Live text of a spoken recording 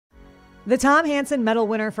The Tom Hansen Medal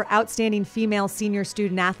winner for Outstanding Female Senior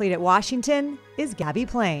Student Athlete at Washington is Gabbie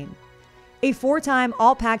Plain. A four-time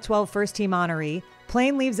All-Pac-12 First Team honoree,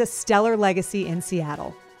 Plain leaves a stellar legacy in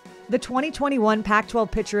Seattle. The 2021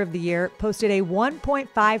 Pac-12 Pitcher of the Year posted a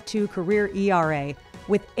 1.52 career ERA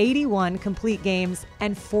with 81 complete games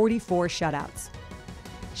and 44 shutouts.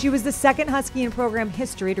 She was the second Husky in program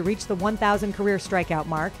history to reach the 1,000 career strikeout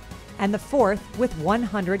mark and the fourth with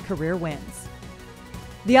 100 career wins.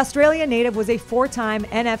 The Australia native was a four-time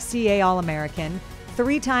NFCA All-American,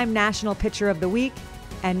 three-time National Pitcher of the Week,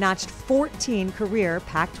 and notched 14 career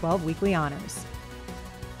Pac-12 weekly honors.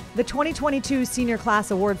 The 2022 Senior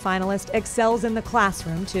Class Award finalist excels in the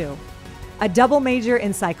classroom, too. A double major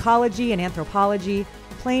in psychology and anthropology,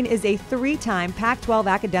 Plain is a three-time Pac-12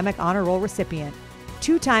 Academic Honor Roll recipient,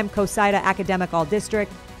 two-time CoSIDA Academic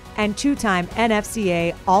All-District, and two-time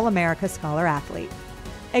NFCA All-America Scholar-Athlete.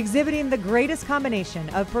 Exhibiting the greatest combination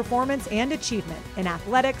of performance and achievement in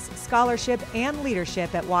athletics, scholarship, and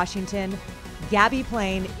leadership at Washington, Gabbie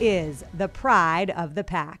Plain is the pride of the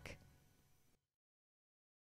Pac.